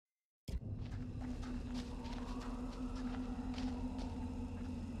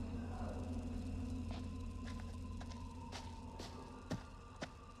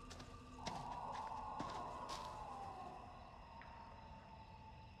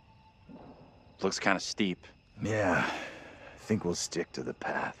Looks kind of steep. Yeah, I think we'll stick to the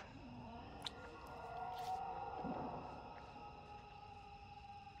path.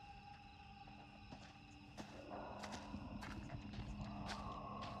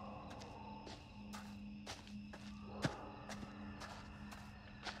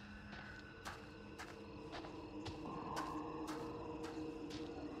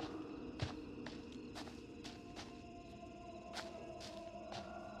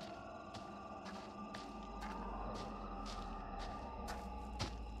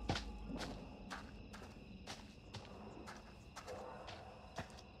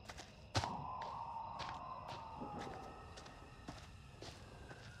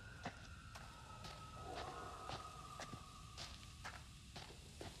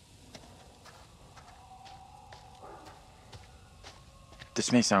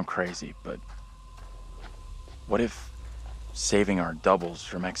 This may sound crazy, but what if saving our doubles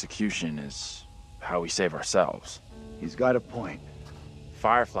from execution is how we save ourselves? He's got a point.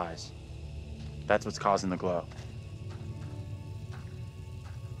 Fireflies. That's what's causing the glow.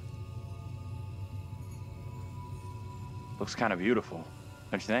 Looks kind of beautiful,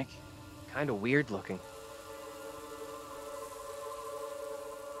 don't you think? Kind of weird looking.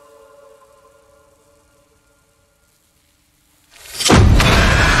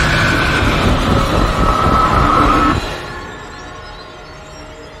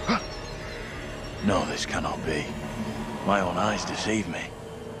 No, this cannot be. My own eyes deceive me.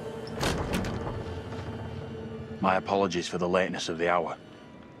 My apologies for the lateness of the hour,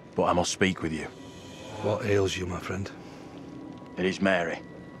 but I must speak with you. What ails you, my friend? It is Mary.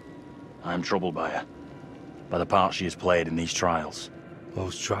 I am troubled by her, by the part she has played in these trials.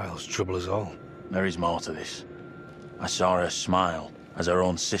 Those trials trouble us all. There is more to this. I saw her smile as her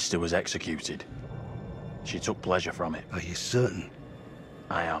own sister was executed. She took pleasure from it. Are you certain?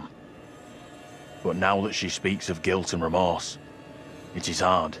 I am. But now that she speaks of guilt and remorse, it is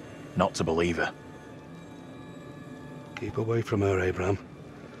hard not to believe her. Keep away from her, Abraham.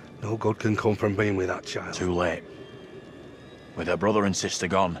 No good can come from being with that child. Too late. With her brother and sister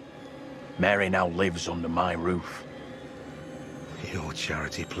gone, Mary now lives under my roof. Your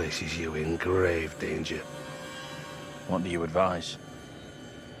charity places you in grave danger. What do you advise?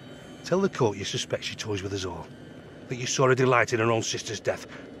 Tell the court you suspect she toys with us all. That you saw her delight in her own sister's death.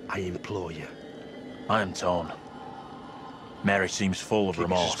 I implore you. I am torn. Mary seems full of Keep your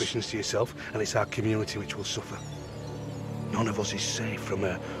remorse. suspicions to yourself, and it's our community which will suffer. None of us is safe from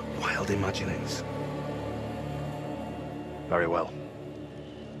her wild imaginings. Very well.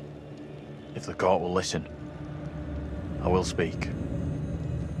 If the court will listen, I will speak.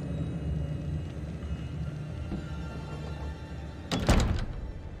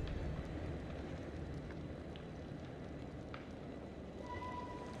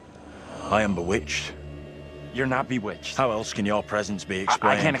 I am bewitched. You're not bewitched. How else can your presence be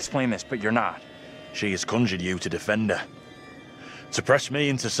explained? I can't explain this, but you're not. She has conjured you to defend her. To press me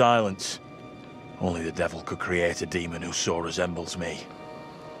into silence. Only the devil could create a demon who so resembles me.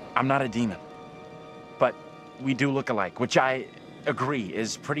 I'm not a demon. But we do look alike, which I agree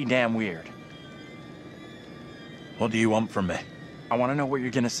is pretty damn weird. What do you want from me? I want to know what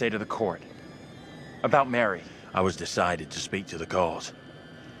you're going to say to the court. About Mary. I was decided to speak to the court.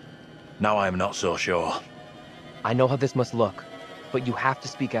 Now I am not so sure. I know how this must look, but you have to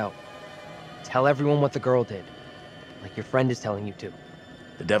speak out. Tell everyone what the girl did, like your friend is telling you to.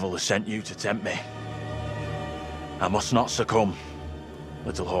 The devil has sent you to tempt me. I must not succumb.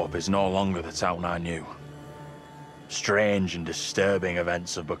 Little Hope is no longer the town I knew. Strange and disturbing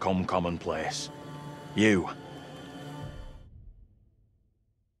events have become commonplace. You...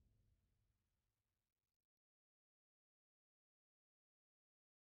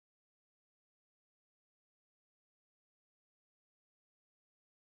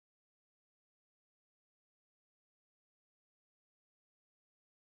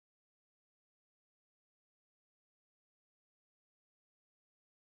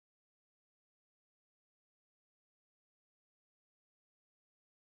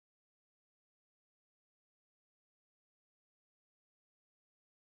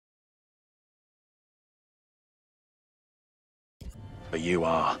 But you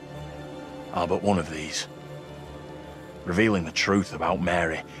are but one of these. Revealing the truth about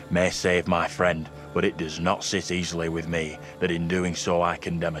Mary may save my friend, but it does not sit easily with me that in doing so I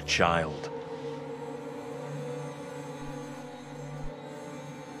condemn a child.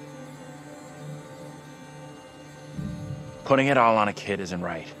 Putting it all on a kid isn't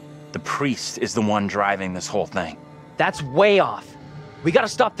right. The priest is the one driving this whole thing. That's way off. We gotta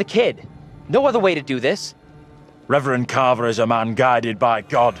stop the kid. No other way to do this. Reverend Carver is a man guided by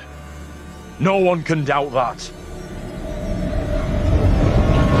God. No one can doubt that.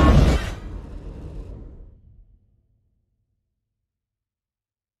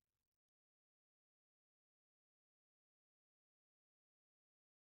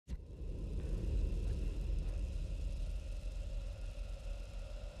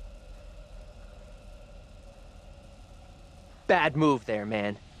 Bad move there,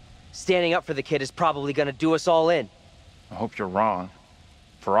 man. Standing up for the kid is probably gonna do us all in. I hope you're wrong.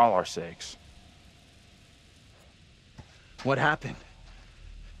 For all our sakes. What happened?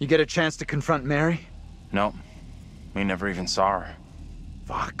 You get a chance to confront Mary? No. We never even saw her.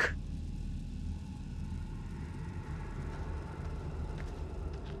 Fuck.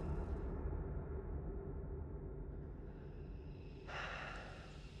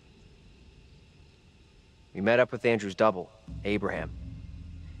 We met up with Andrew's double, Abraham.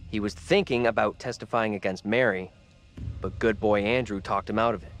 He was thinking about testifying against Mary, but good boy Andrew talked him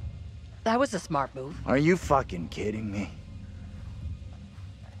out of it. That was a smart move. Are you fucking kidding me?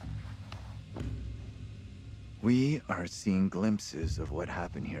 We are seeing glimpses of what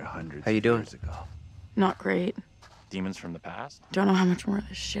happened here hundreds How you of doing? years ago. Not great. Demons from the past? Don't know how much more of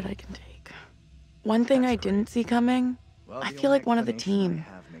this shit I can take. One thing I didn't see coming, Well, I the feel only like one of the explanation team.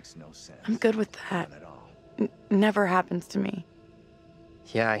 I have makes no sense. I'm good with that. None at all. Never happens to me.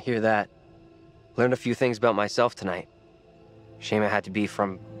 Yeah, I hear that. Learned a few things about myself tonight. Shame it had to be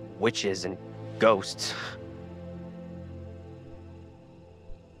from witches and ghosts.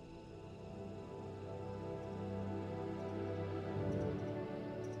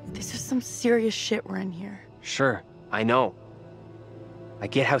 This is some serious shit we're in here. Sure, I know. I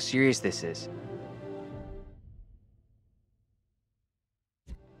get how serious this is.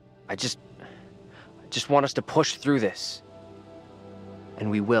 I just want us to push through this. And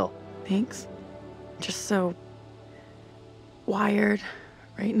we will. Thanks. Just so wired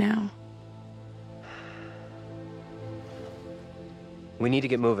right now. We need to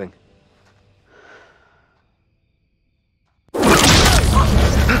get moving.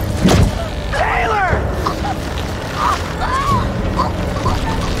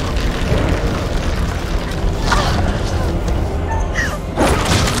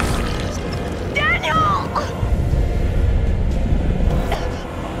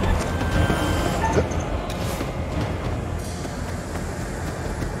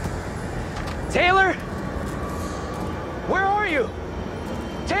 Taylor? Where are you?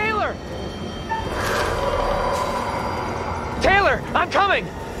 Taylor! Taylor, I'm coming!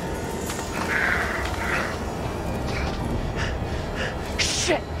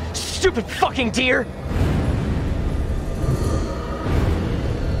 Shit! Stupid fucking deer!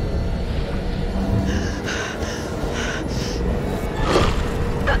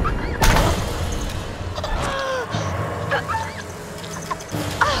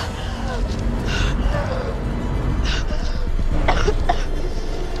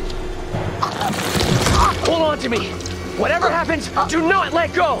 Hold on to me! Whatever happens, do not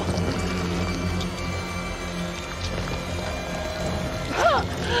let go!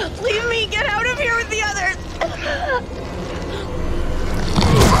 Leave me! Get out of here with the others!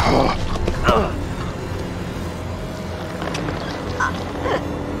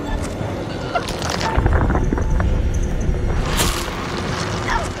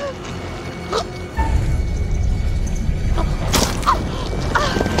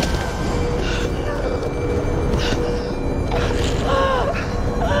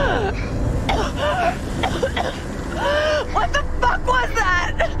 What the fuck was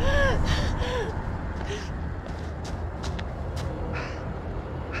that?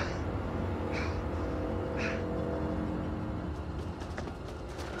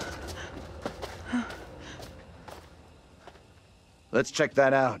 Let's check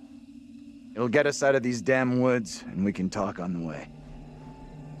that out. It'll get us out of these damn woods, and we can talk on the way.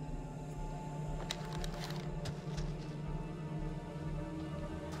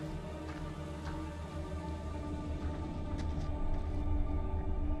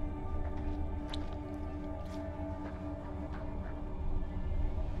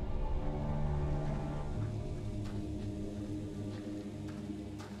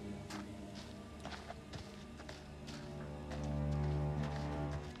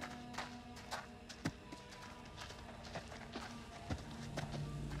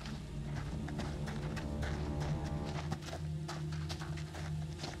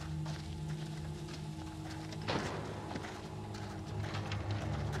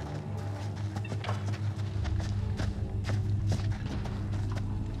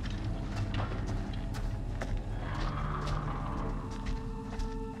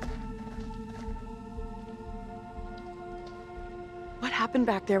 What happened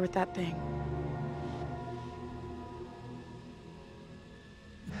back there with that thing?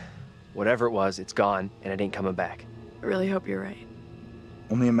 Whatever it was, it's gone, and it ain't coming back. I really hope you're right.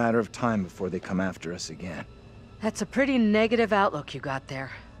 Only a matter of time before they come after us again. That's a pretty negative outlook you got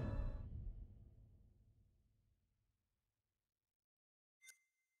there.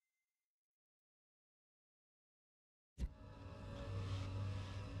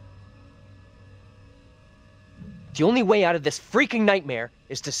 The only way out of this freaking nightmare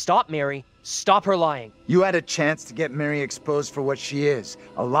is to stop Mary, stop her lying. You had a chance to get Mary exposed for what she is,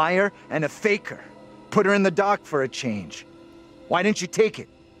 a liar and a faker. Put her in the dock for a change. Why didn't you take it?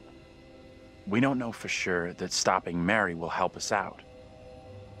 We don't know for sure that stopping Mary will help us out.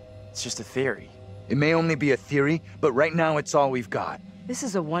 It's just a theory. It may only be a theory, but right now it's all we've got. This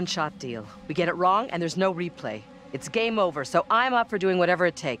is a one-shot deal. We get it wrong, and there's no replay. It's game over, so I'm up for doing whatever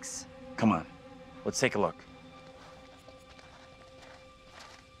it takes. Come on, let's take a look.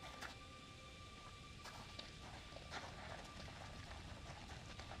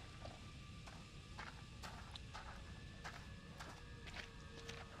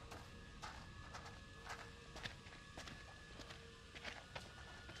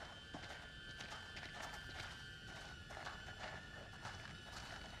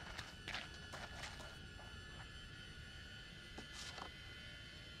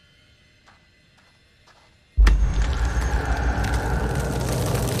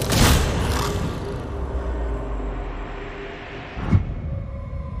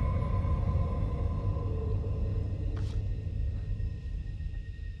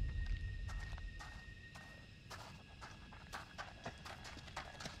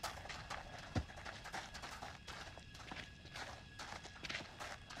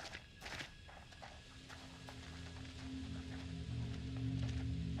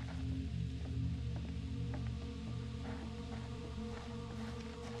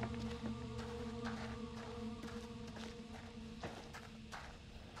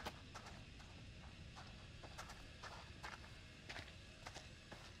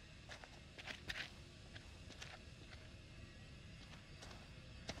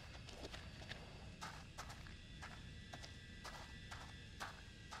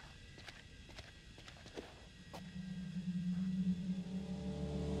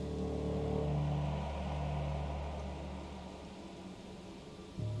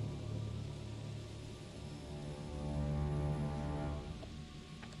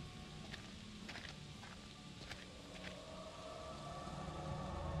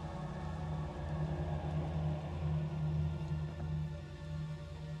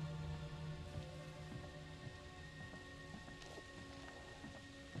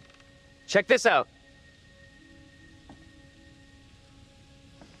 Check this out.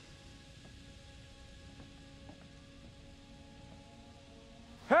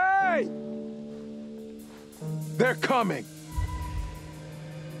 Hey! They're coming!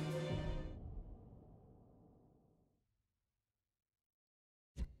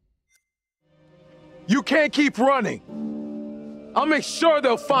 You can't keep running! I'll make sure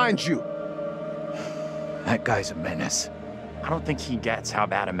they'll find you! That guy's a menace. I don't think he gets how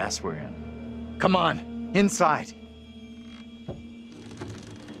bad a mess we're in. Come on, inside.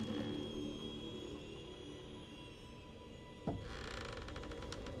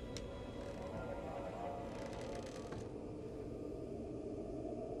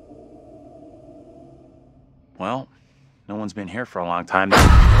 Well, no one's been here for a long time now.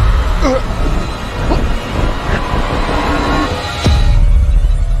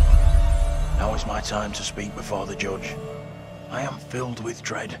 Now is my time to speak before the judge. I am filled with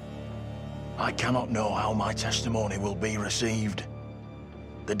dread. I cannot know how my testimony will be received.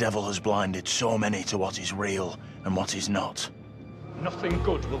 The devil has blinded so many to what is real and what is not. Nothing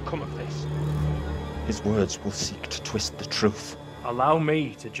good will come of this. His words will seek to twist the truth. Allow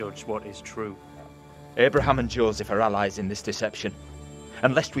me to judge what is true. Abraham and Joseph are allies in this deception.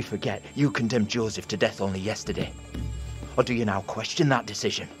 And lest we forget, you condemned Joseph to death only yesterday. Or do you now question that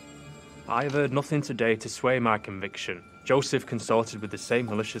decision? I have heard nothing today to sway my conviction. Joseph consorted with the same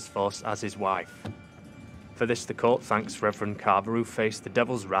malicious force as his wife. For this the court thanks Reverend Carver, who faced the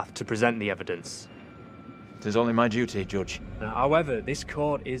devil's wrath to present the evidence. It is only my duty, Judge. However, this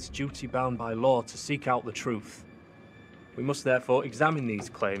court is duty-bound by law to seek out the truth. We must therefore examine these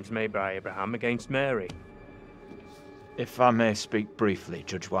claims made by Abraham against Mary. If I may speak briefly,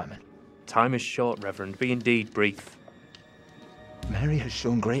 Judge Wyman. Time is short, Reverend. Be indeed brief. Mary has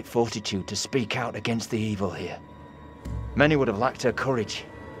shown great fortitude to speak out against the evil here. Many would have lacked her courage.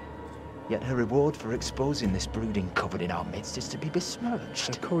 Yet her reward for exposing this brooding covered in our midst is to be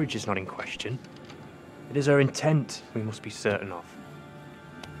besmirched. Her courage is not in question. It is her intent we must be certain of.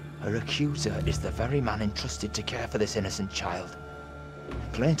 Her accuser is the very man entrusted to care for this innocent child.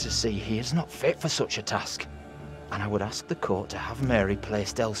 Plain to see he is not fit for such a task, and I would ask the court to have Mary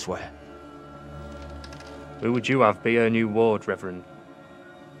placed elsewhere. Who would you have be her new ward, Reverend?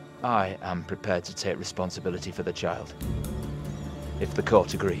 I am prepared to take responsibility for the child, if the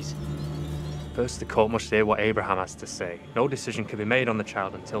court agrees. First, the court must hear what Abraham has to say. No decision can be made on the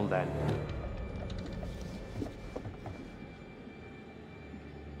child until then.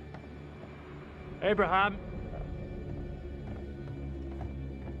 Abraham!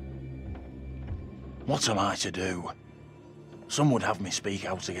 What am I to do? Some would have me speak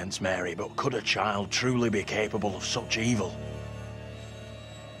out against Mary, but could a child truly be capable of such evil?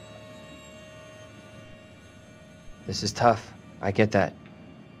 This is tough. I get that.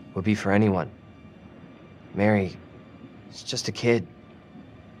 Would be for anyone. Mary is just a kid.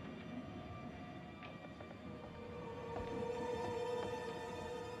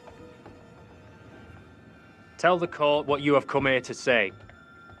 Tell the court what you have come here to say.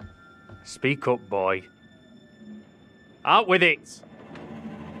 Speak up, boy. Out with it!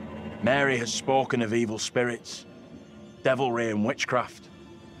 Mary has spoken of evil spirits, devilry and witchcraft.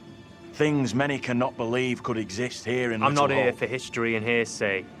 Things many cannot believe could exist here in I'm Little not here Hope. for history and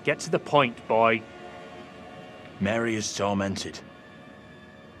hearsay. Get to the point, boy. Mary is tormented.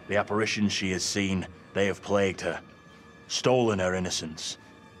 The apparitions she has seen, they have plagued her, stolen her innocence.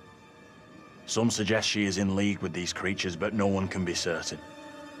 Some suggest she is in league with these creatures, but no one can be certain.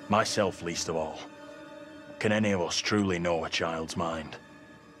 Myself least of all. Can any of us truly know a child's mind?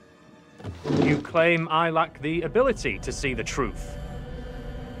 You claim I lack the ability to see the truth.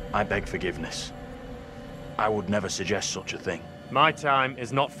 I beg forgiveness. I would never suggest such a thing. My time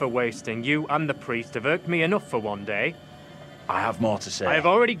is not for wasting. You and the priest have irked me enough for one day. I have more to say. I have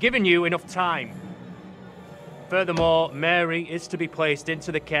already given you enough time. Furthermore, Mary is to be placed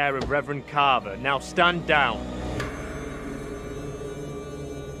into the care of Reverend Carver. Now stand down.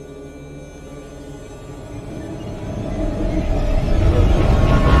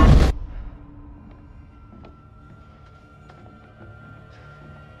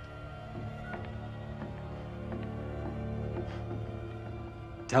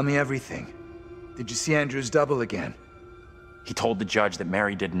 Tell me everything. Did you see Andrew's double again? He told the judge that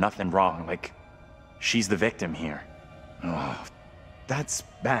Mary did nothing wrong, like she's the victim here. Oh, that's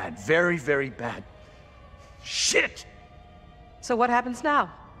bad. Very, very bad. Shit! So what happens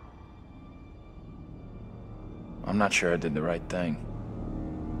now? I'm not sure I did the right thing.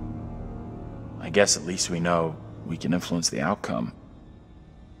 I guess at least we know we can influence the outcome.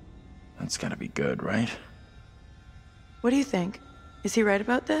 That's gotta be good, right? What do you think? Is he right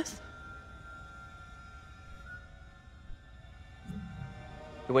about this?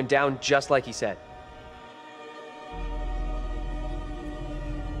 It went down just like he said.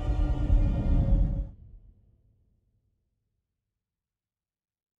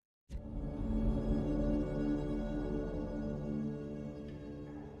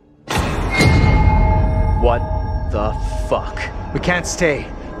 What the fuck? We can't stay.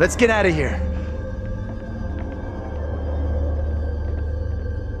 Let's get out of here.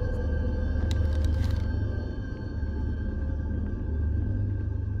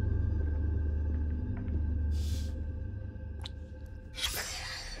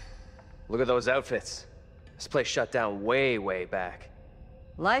 Look at those outfits. This place shut down way, way back.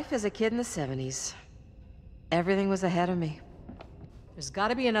 Life as a kid in the 70s. Everything was ahead of me. There's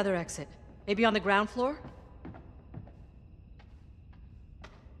gotta be another exit. Maybe on the ground floor?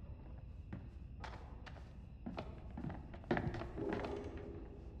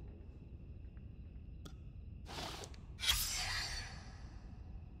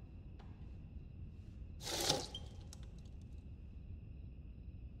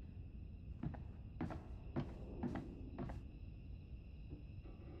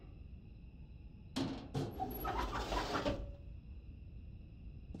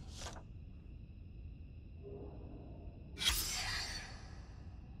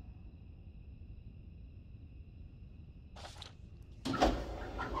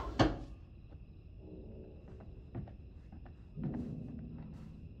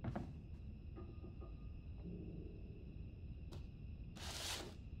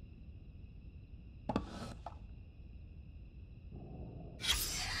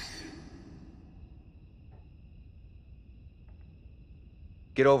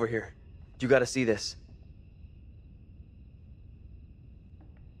 Get over here. You gotta see this.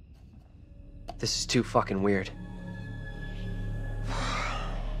 This is too fucking weird.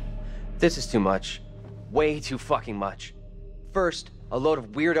 This is too much. Way too fucking much. First, a load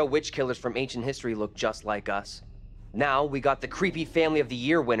of weirdo witch killers from ancient history look just like us. Now, we got the creepy Family of the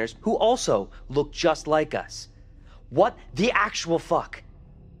Year winners who also look just like us. What the actual fuck?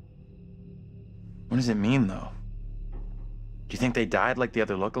 What does it mean, though? Do you think they died like the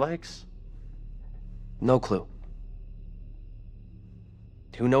other lookalikes? No clue.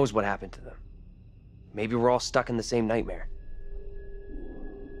 Who knows what happened to them? Maybe we're all stuck in the same nightmare.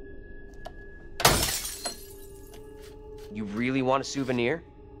 You really want a souvenir?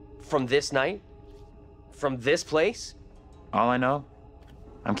 From this night? From this place? All I know,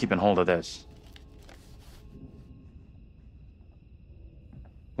 I'm keeping hold of this.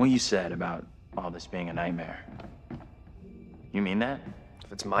 What you said about all this being a nightmare. You mean that?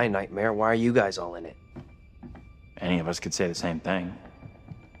 If it's my nightmare, why are you guys all in it? Any of us could say the same thing.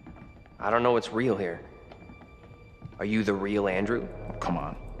 I don't know what's real here. Are you the real Andrew? Come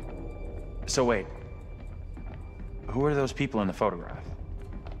on. So wait. Who are those people in the photograph?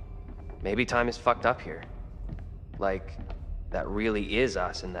 Maybe time is fucked up here. Like, that really is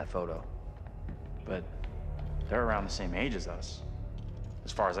us in that photo. But they're around the same age as us,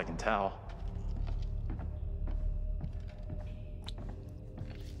 as far as I can tell.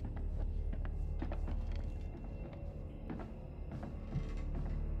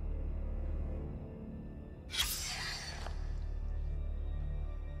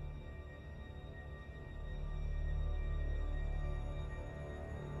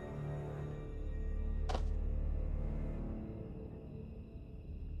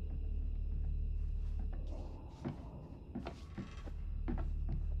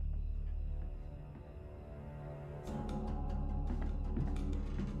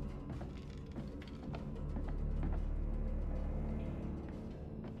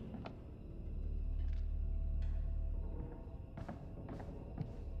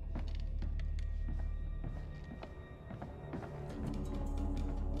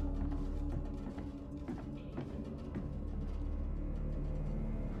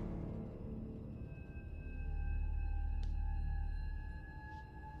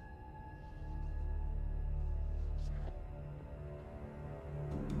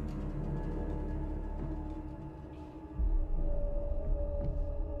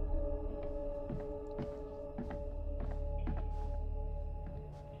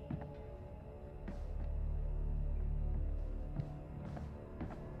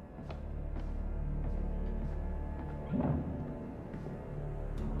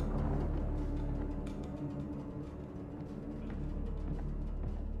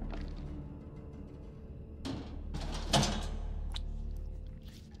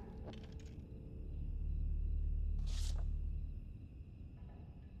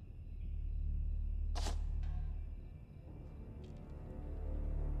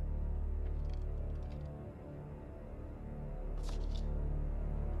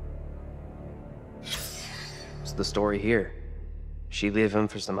 What's the story here? She leave him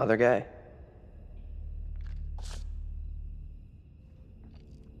for some other guy?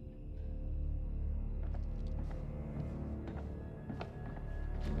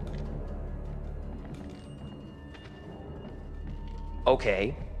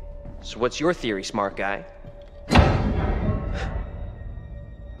 Okay, so what's your theory, smart guy?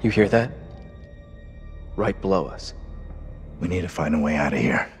 You hear that? Right below us. We need to find a way out of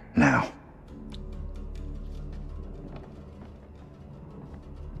here, now.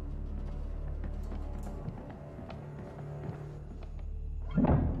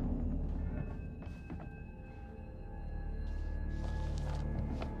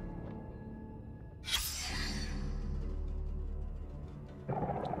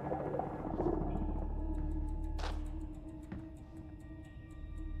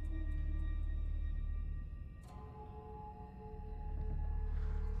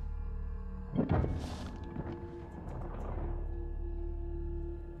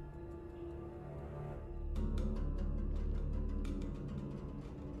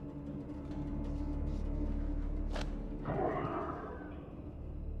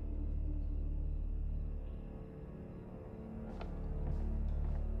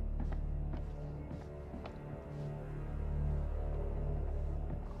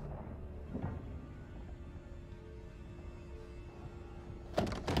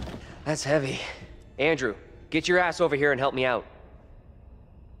 That's heavy. Andrew, get your ass over here and help me out.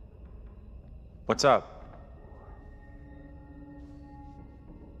 What's up?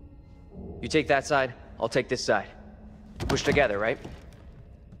 You take that side, I'll take this side. Push together, right?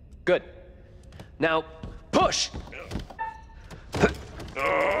 Good. Now, push!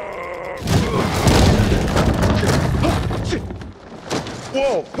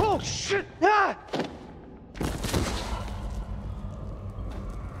 Whoa! Oh, shit! Ah!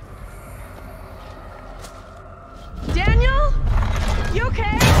 Daniel? You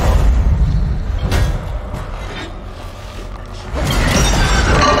okay?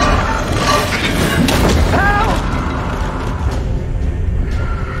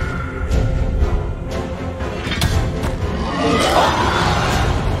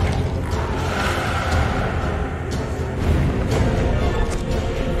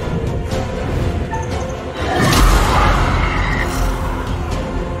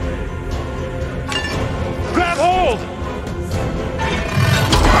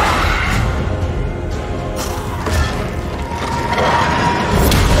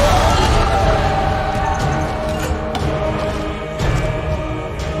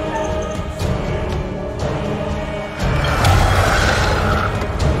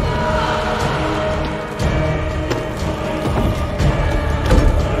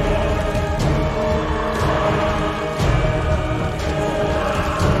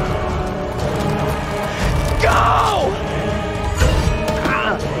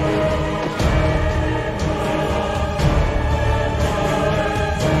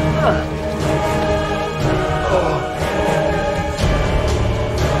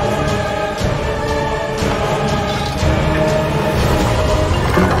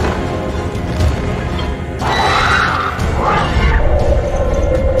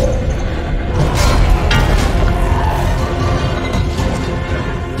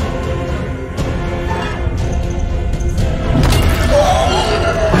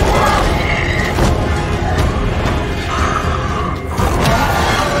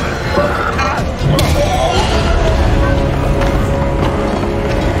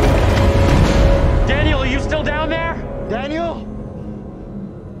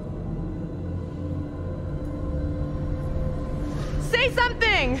 Say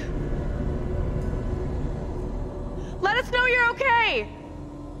something! Let us know you're okay!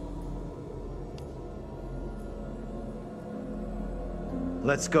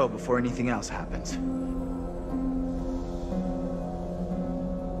 Let's go before anything else happens.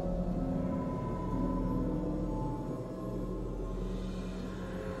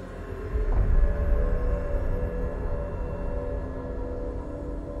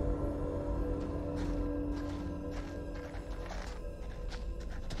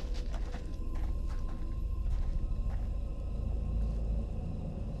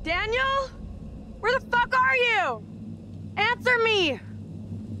 Daniel? Where the fuck are you? Answer me!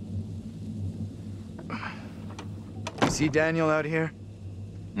 See Daniel out here?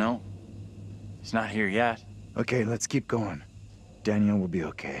 No. He's not here yet. Okay, let's keep going. Daniel will be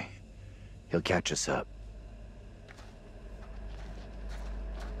okay. He'll catch us up.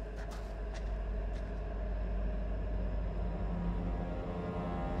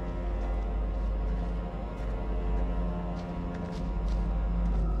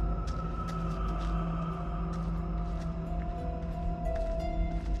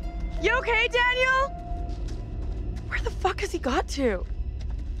 You okay, Daniel? Where the fuck has he got to?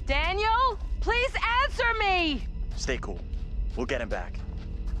 Daniel, please answer me! Stay cool. We'll get him back.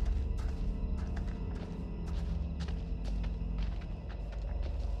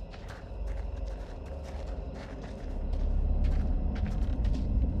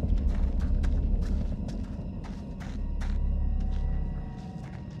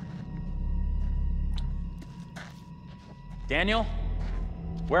 Daniel?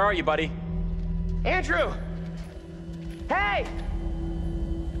 Where are you, buddy? Andrew! Hey!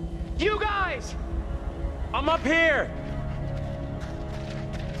 You guys! I'm up here!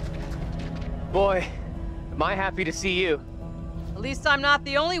 Boy, am I happy to see you. At least I'm not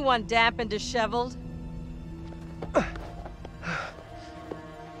the only one damp and disheveled. Oh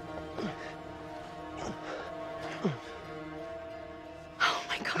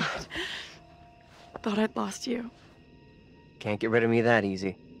my god. Thought I'd lost you. Can't get rid of me that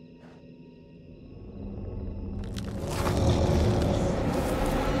easy.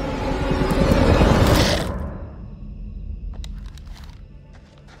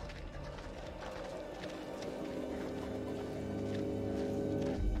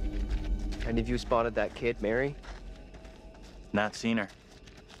 Any of you spotted that kid, Mary? Not seen her.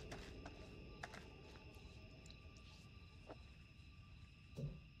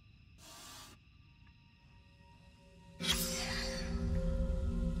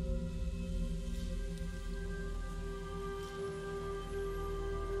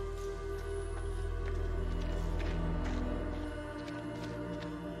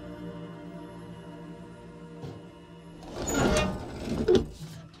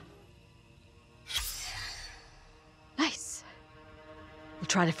 Nice. We'll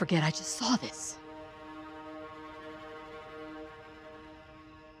try to forget I just saw this.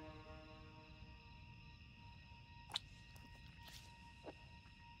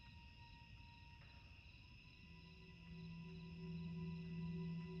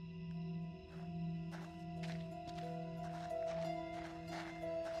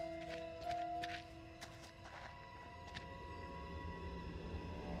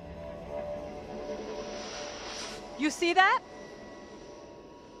 You see that?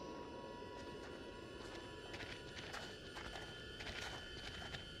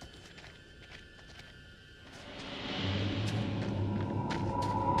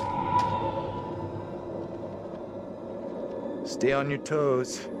 Stay on your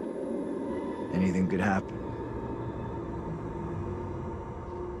toes. Anything could happen.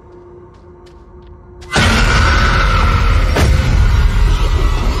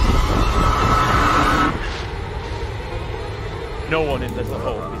 No one in Little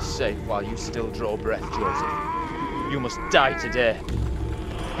Hope is safe while you still draw breath, Joseph. You must die today.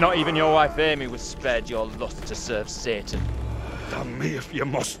 Not even your wife Amy was spared your lust to serve Satan. Damn me if you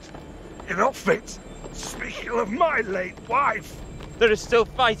must. You're not fit. Speaking of my late wife. There is still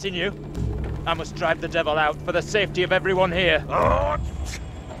fight in you. I must drive the devil out for the safety of everyone here. Oh,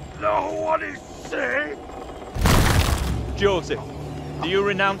 no one is safe. Joseph, do you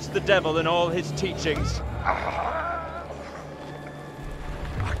renounce the devil and all his teachings? I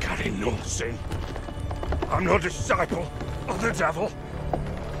carry no sin. I'm no disciple of the devil.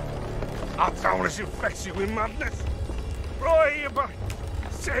 Our town is infected with madness. Brought here by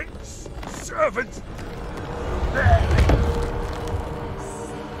Satan's servants.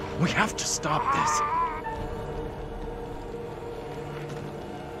 We have to stop this.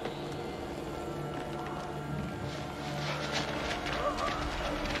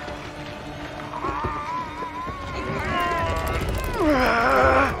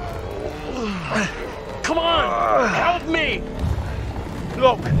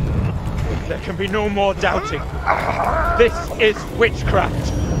 Look! There can be no more doubting. This is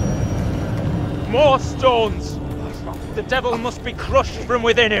witchcraft. More stones! The devil must be crushed from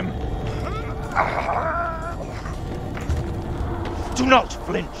within him. Do not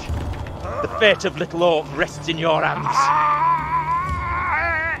flinch. The fate of Little Oak rests in your hands.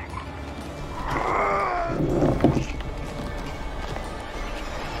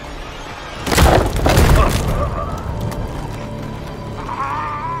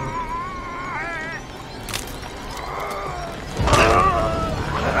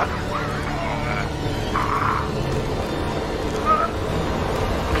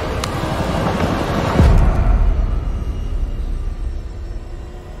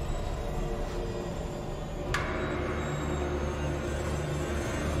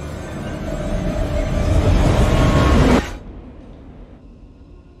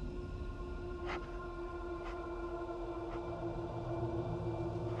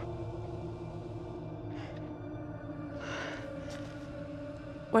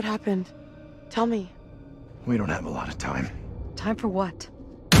 What happened? Tell me. We don't have a lot of time. Time for what?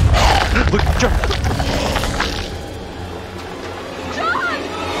 Look, John!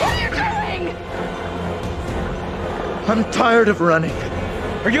 What are you doing? I'm tired of running.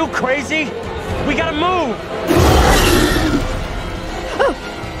 Are you crazy? We gotta move!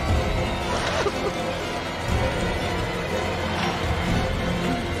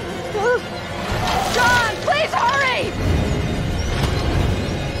 John, please hurry!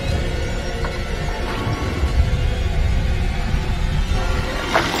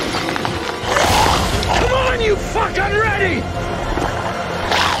 Come on, you fucking ready!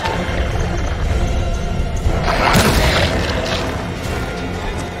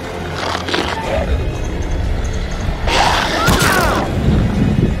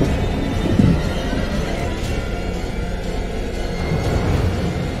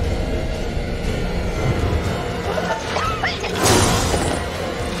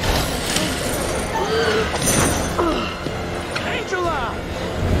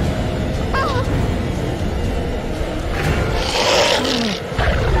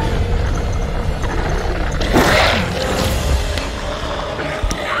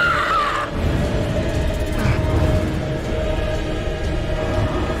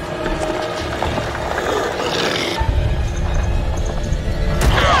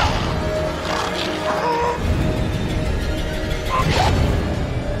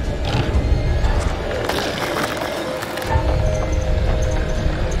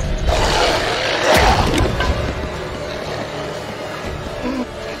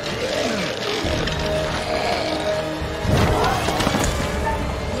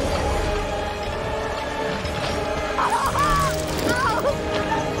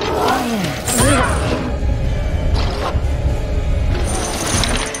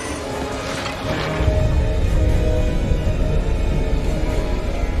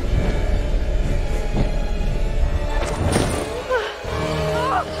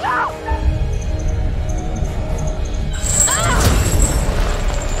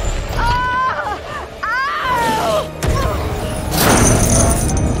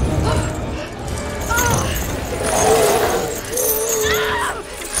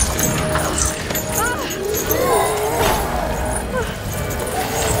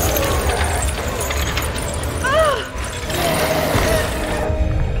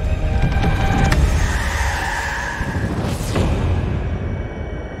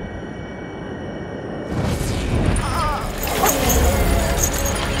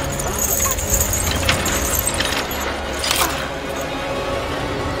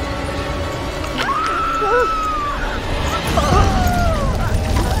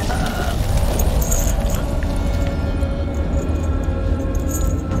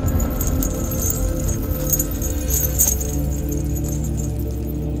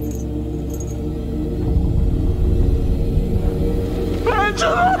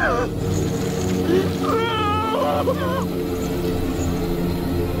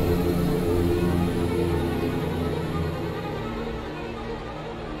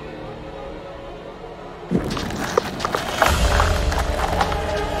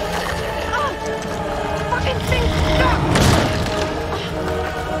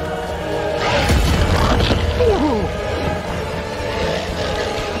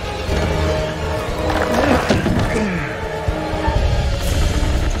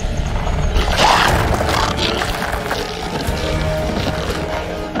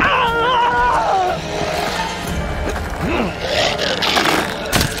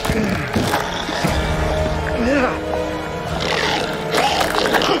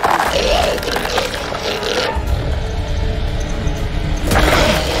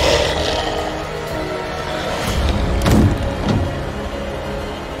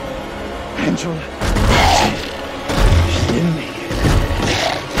 Angel. She's in me.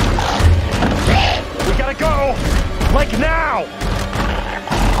 We gotta go! Like now!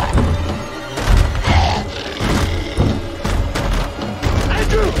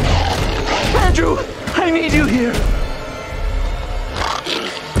 Andrew! Andrew! I need you here!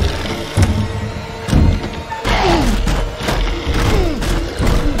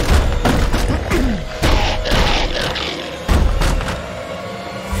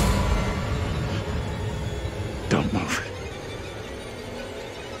 Don't move.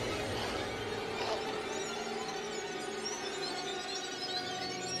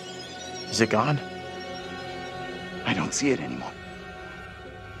 Is it gone? I don't see it anymore.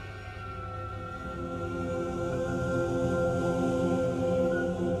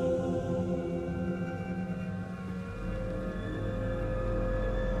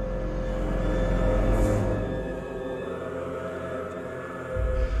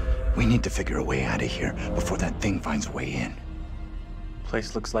 We need to figure a way out of here before that thing finds a way in.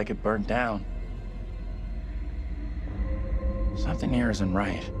 Place looks like it burned down. Something here isn't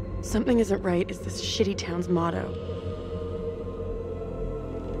right. Something isn't right is this shitty town's motto.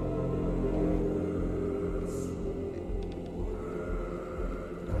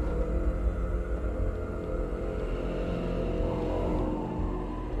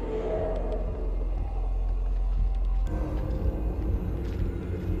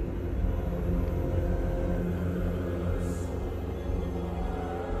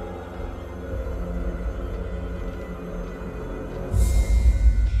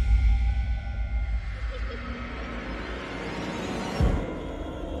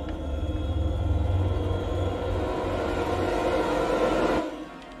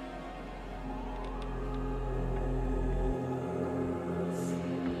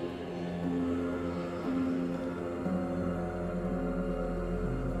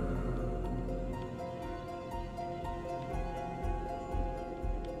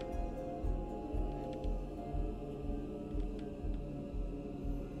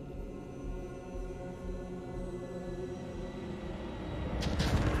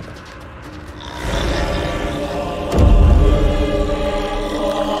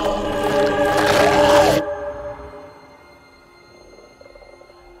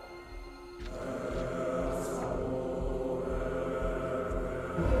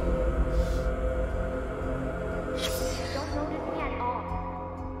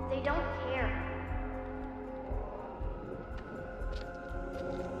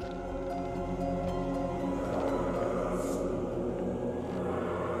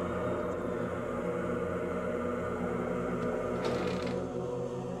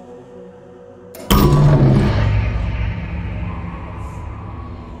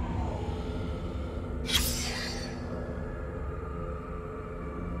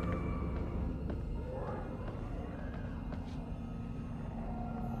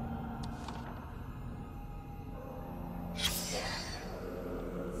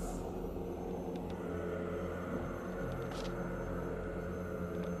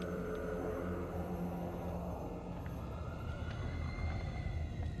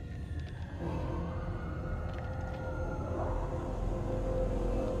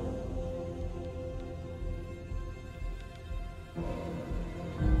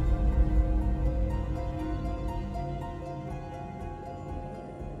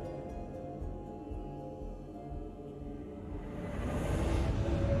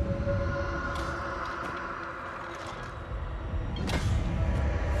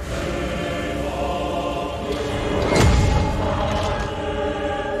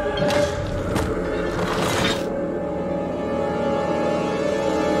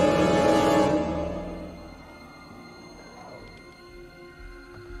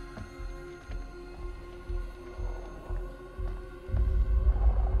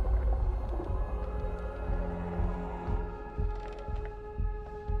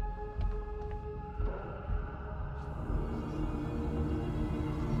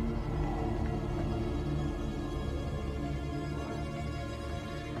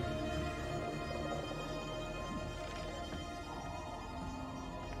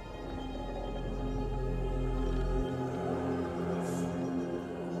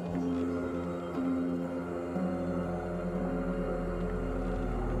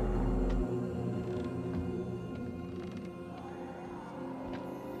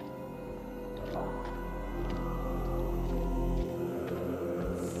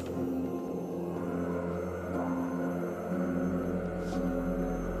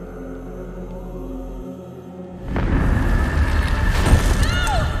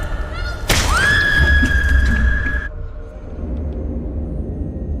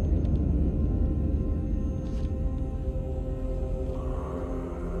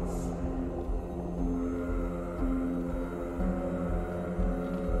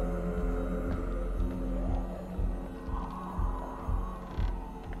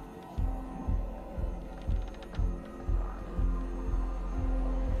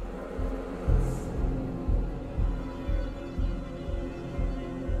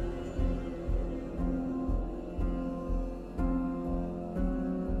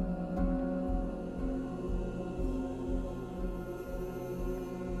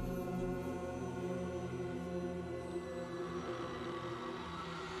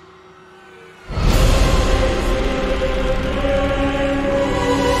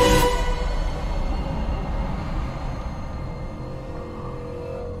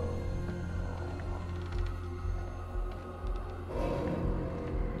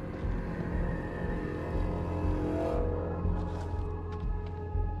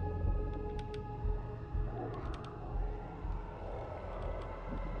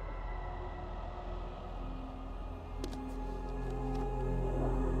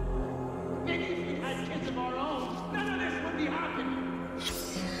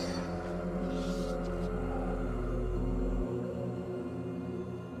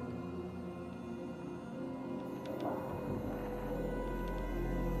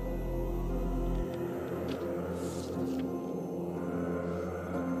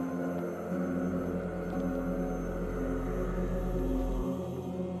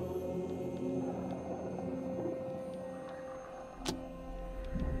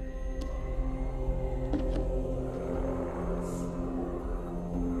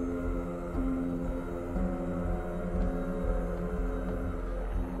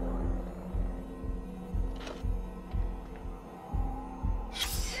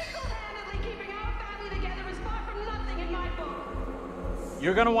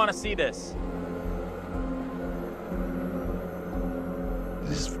 You're gonna want to see this.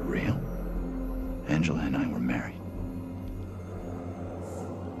 This is for real. Angela and I were married.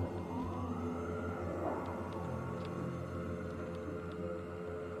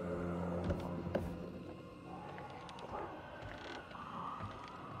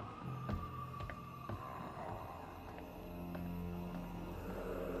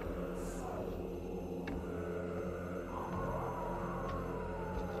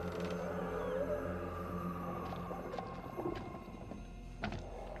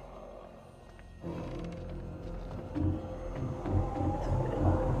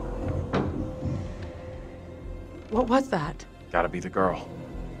 What was that? Gotta be the girl.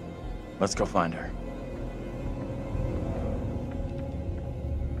 Let's go find her.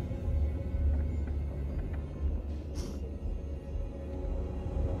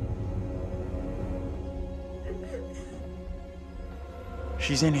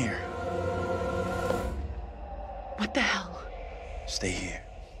 She's in here. What the hell? Stay here.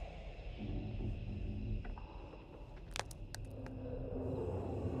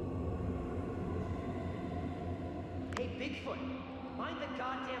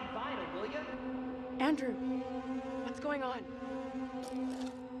 Andrew, what's going on?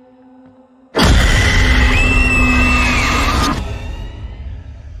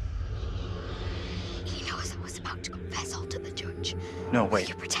 He knows I was about to confess all to the judge. No, wait.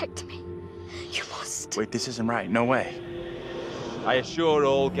 You protect me. You must. Wait, this isn't right. No way. I assure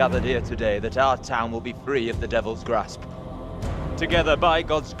all gathered here today that our town will be free of the devil's grasp. Together, by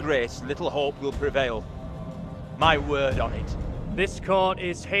God's grace, little hope will prevail. My word on it. This court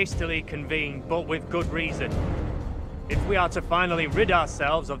is hastily convened, but with good reason. If we are to finally rid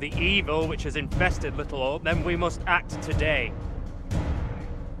ourselves of the evil which has infested Little Hope, then we must act today.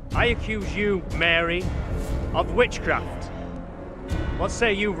 I accuse you, Mary, of witchcraft. What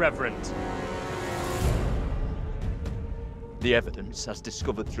say you, Reverend? The evidence, as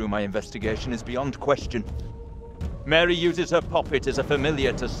discovered through my investigation, is beyond question. Mary uses her puppet as a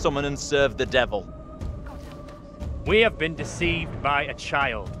familiar to summon and serve the devil. We have been deceived by a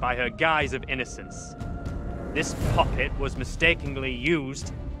child, by her guise of innocence. This puppet was mistakenly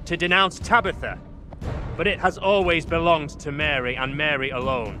used to denounce Tabitha, but it has always belonged to Mary and Mary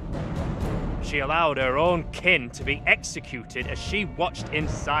alone. She allowed her own kin to be executed as she watched in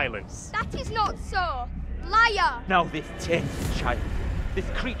silence. That is not so. Liar! Now this tainted child, this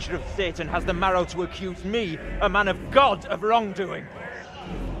creature of Satan, has the marrow to accuse me, a man of God, of wrongdoing.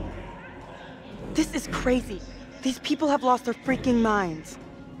 This is crazy. These people have lost their freaking minds.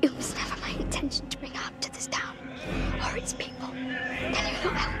 It was never my intention to bring harm to this town, or its people. Can you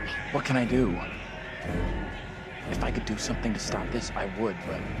not help me? What can I do? If I could do something to stop this, I would,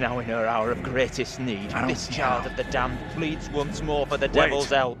 but... Now in her hour of greatest need, this child of the damned pleads once more for the Wait. devil's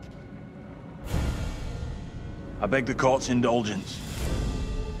help. I beg the court's indulgence.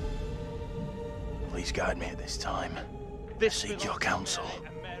 Please guide me at this time. Seek your counsel.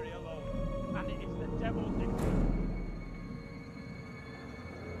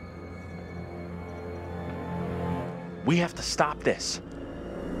 We have to stop this.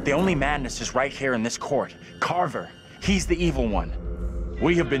 The only madness is right here in this court. Carver, he's the evil one.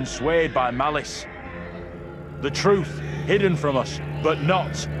 We have been swayed by malice. The truth hidden from us, but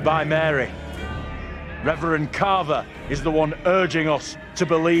not by Mary. Reverend Carver is the one urging us to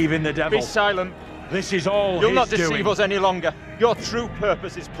believe in the devil. Be silent. This is all You'll not his deceive doing. us any longer. Your true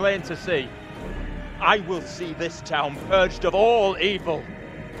purpose is plain to see. I will see this town purged of all evil.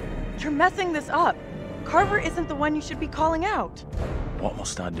 You're messing this up. Carver isn't the one you should be calling out. What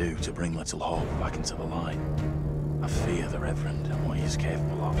must I do to bring Little Hope back into the light? I fear the Reverend and what he is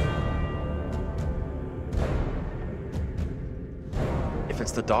capable of. If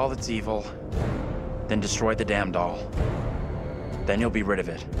it's the doll that's evil, then destroy the damn doll. Then you'll be rid of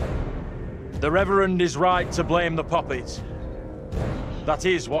it. The Reverend is right to blame the puppet. That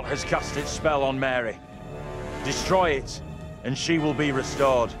is what has cast its spell on Mary. Destroy it, and she will be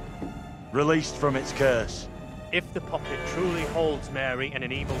restored, released from its curse. If the puppet truly holds Mary in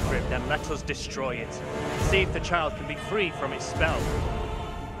an evil grip, then let us destroy it. See if the child can be free from its spell.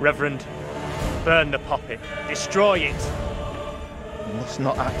 Reverend, burn the puppet. Destroy it. You must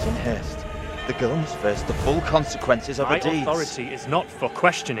not act in haste. The girl must face the full consequences of her deeds. My authority is not for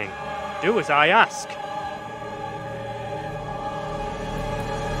questioning. Do as I ask.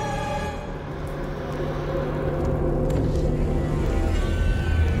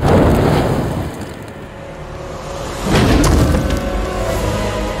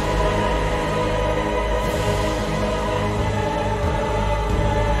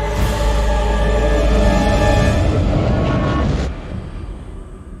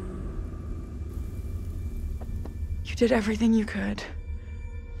 did everything you could.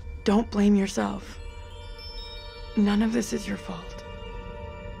 Don't blame yourself. None of this is your fault.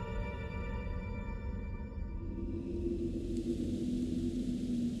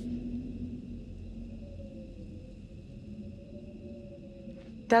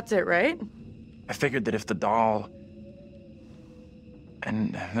 That's it, right? I figured that if the doll...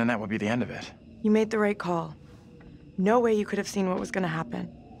 And then that would be the end of it. You made the right call. No way you could have seen what was gonna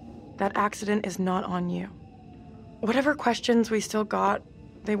happen. That accident is not on you. Whatever questions we still got,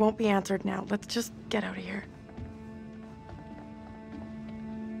 they won't be answered now. Let's just get out of here.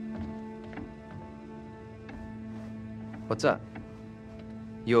 What's up?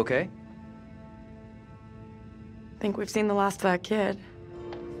 You okay? Think we've seen the last of that kid.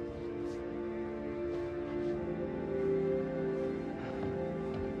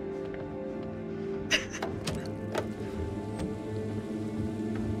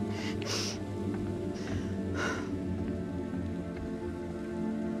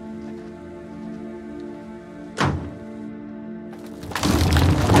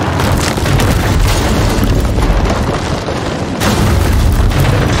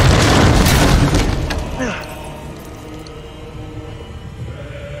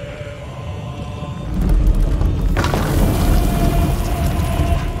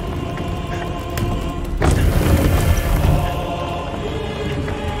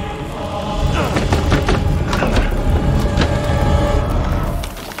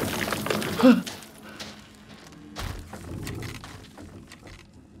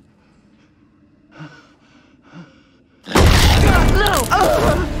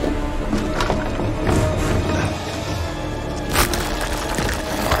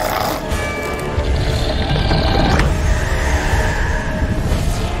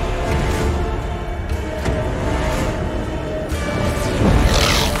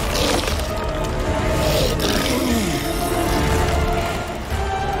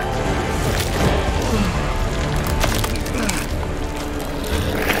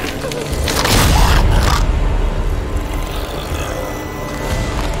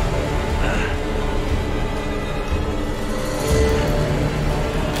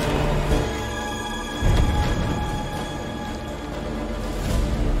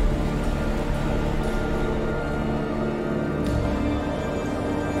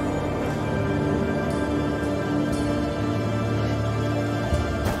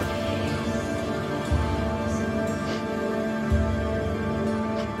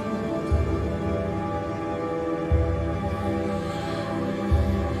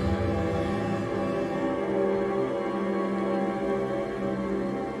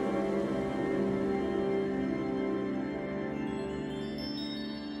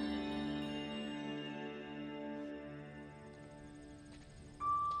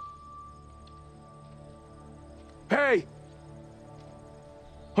 Hey!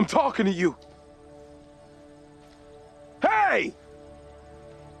 I'm talking to you. Hey!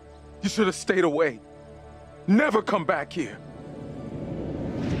 You should have stayed away. Never come back here.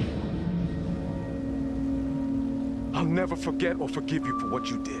 I'll never forget or forgive you for what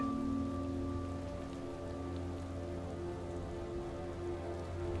you did.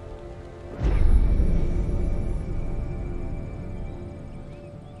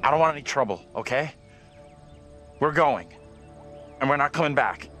 I don't want any trouble, okay? We're going. And we're not coming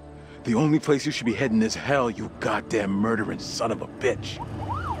back. The only place you should be heading is hell, you goddamn murdering son of a bitch.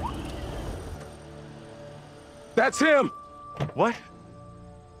 That's him! What?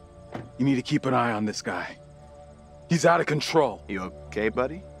 You need to keep an eye on this guy. He's out of control. You okay,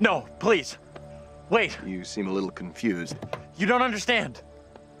 buddy? No, please. Wait. You seem a little confused. You don't understand.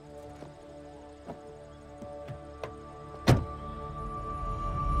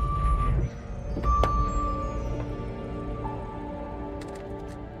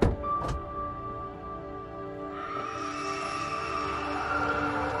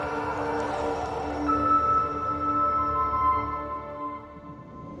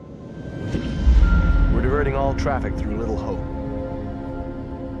 All traffic through Little Hope.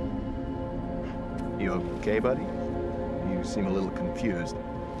 You okay, buddy? You seem a little confused.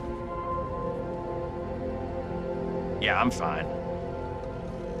 Yeah, I'm fine.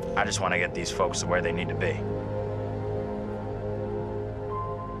 I just want to get these folks to where they need to be.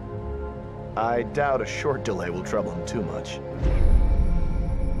 I doubt a short delay will trouble him too much.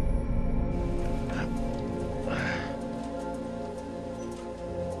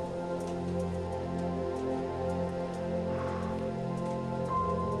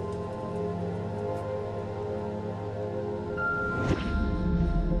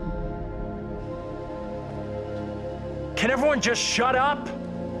 Can everyone just shut up?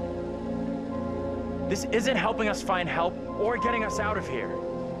 This isn't helping us find help or getting us out of here.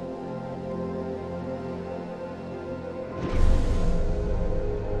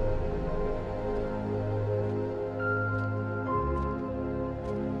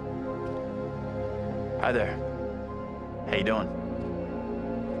 Hi there. How you doing?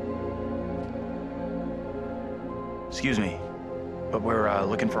 Excuse me, but we're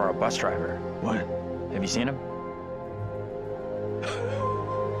looking for our bus driver. What? Have you seen him?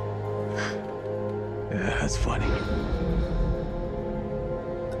 Yeah, that's funny.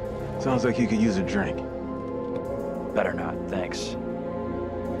 Sounds like you could use a drink. Better not, thanks.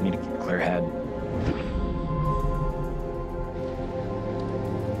 Need to keep a clear head.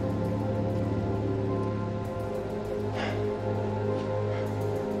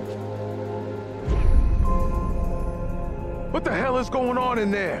 What the hell is going on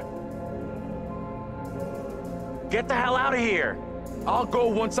in there? Get the hell out of here! I'll go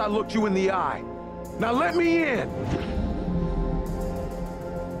once I look you in the eye. Now let me in!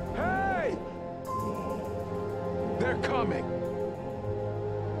 Hey! They're coming.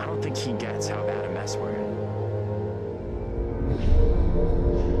 I don't think he gets how bad a mess we're in.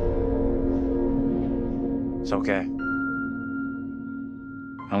 It's okay.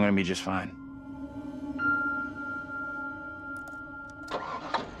 I'm gonna be just fine.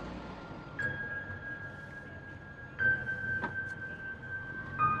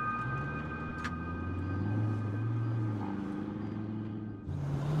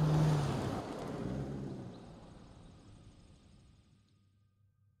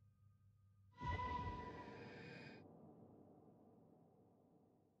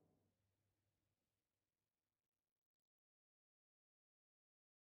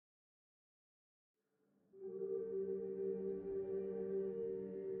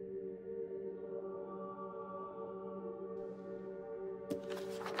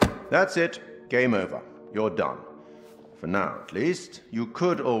 That's it. Game over. You're done. For now, at least. You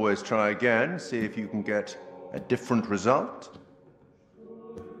could always try again, see if you can get a different result.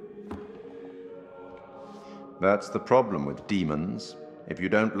 That's the problem with demons. If you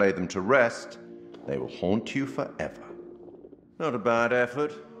don't lay them to rest, they will haunt you forever. Not a bad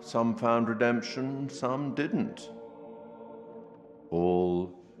effort. Some found redemption, some didn't.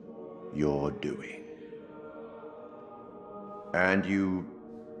 All your doing. And you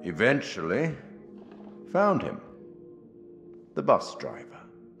eventually found him. The bus driver.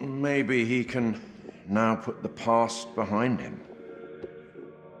 Maybe he can now put the past behind him.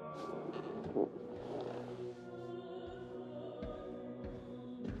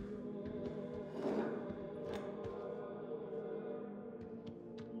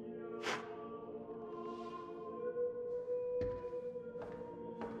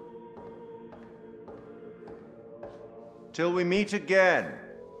 Till we meet again.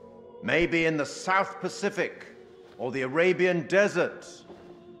 Maybe in the South Pacific, or the Arabian Desert,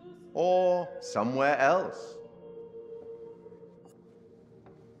 or somewhere else.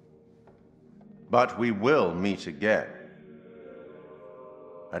 But we will meet again.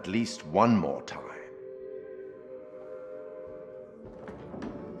 At least one more time.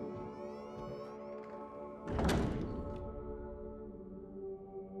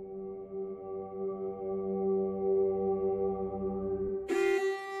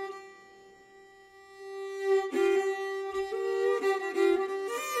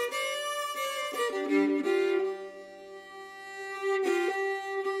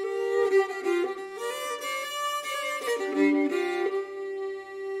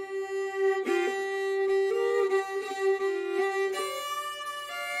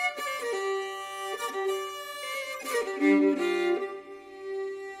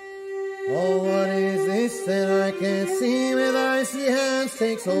 Oh, what is this that I can't see with icy hands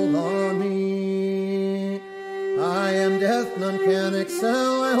takes hold on me? I am death, none can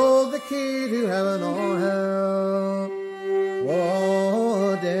excel. I hold the key to heaven or hell.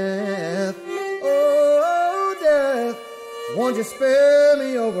 Oh, death, oh, death, won't you spare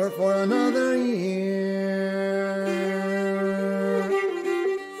me over for another year?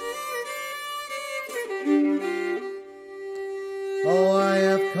 Oh, I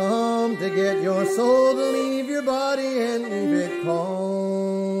have come to get your soul, to leave your body and leave it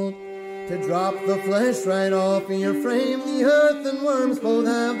cold, to drop the flesh right off in your frame. The earth and worms both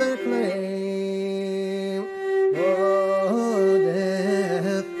have their claim. Oh,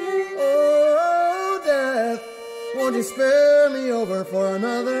 death, won't you spare me over for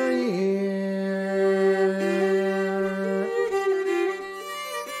another year?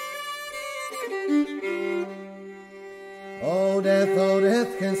 Oh,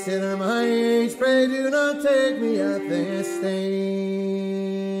 death, consider my age. Pray do not take me at this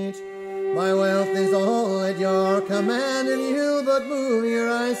stage. My wealth is all are commanding you, but move your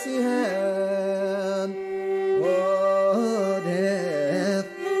icy hand. Oh, death,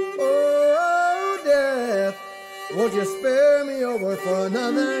 oh, death, won't you spare me over for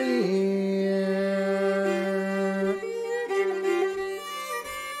another year?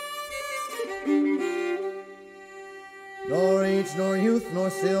 Nor age, nor youth, nor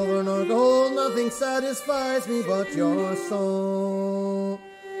silver, nor gold, nothing satisfies me but your soul.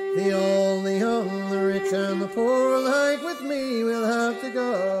 The old, the young, the rich, and the poor alike with me will have to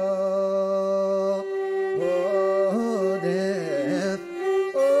go. Oh, death,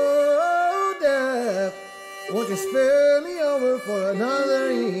 oh, death, won't you spare me over for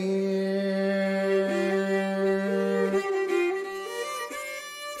another year?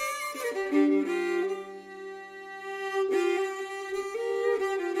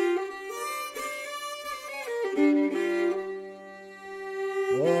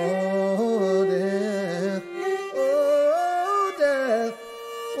 Oh, death, oh, death,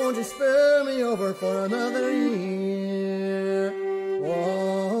 won't you spare me over for another year?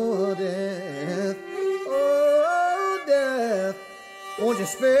 Oh, death, oh, death, won't you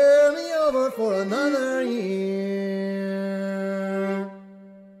spare me over for another year?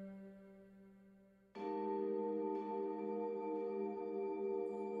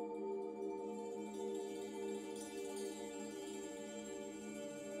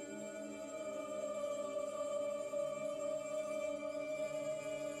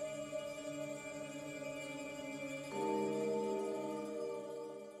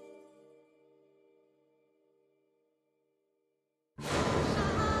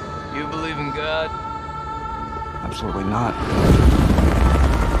 You believe in God? Absolutely not.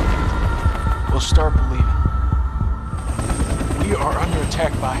 We'll start believing. We are under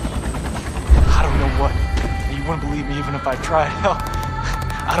attack by... I don't know what. You wouldn't believe me even if I tried. Hell,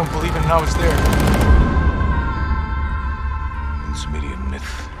 I don't believe it and I was there. In Sumerian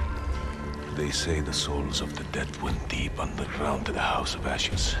myth, they say the souls of the dead went deep underground to the House of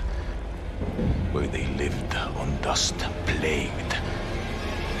Ashes, where they lived on dust, plagued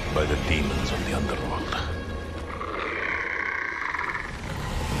by the demons of the underworld.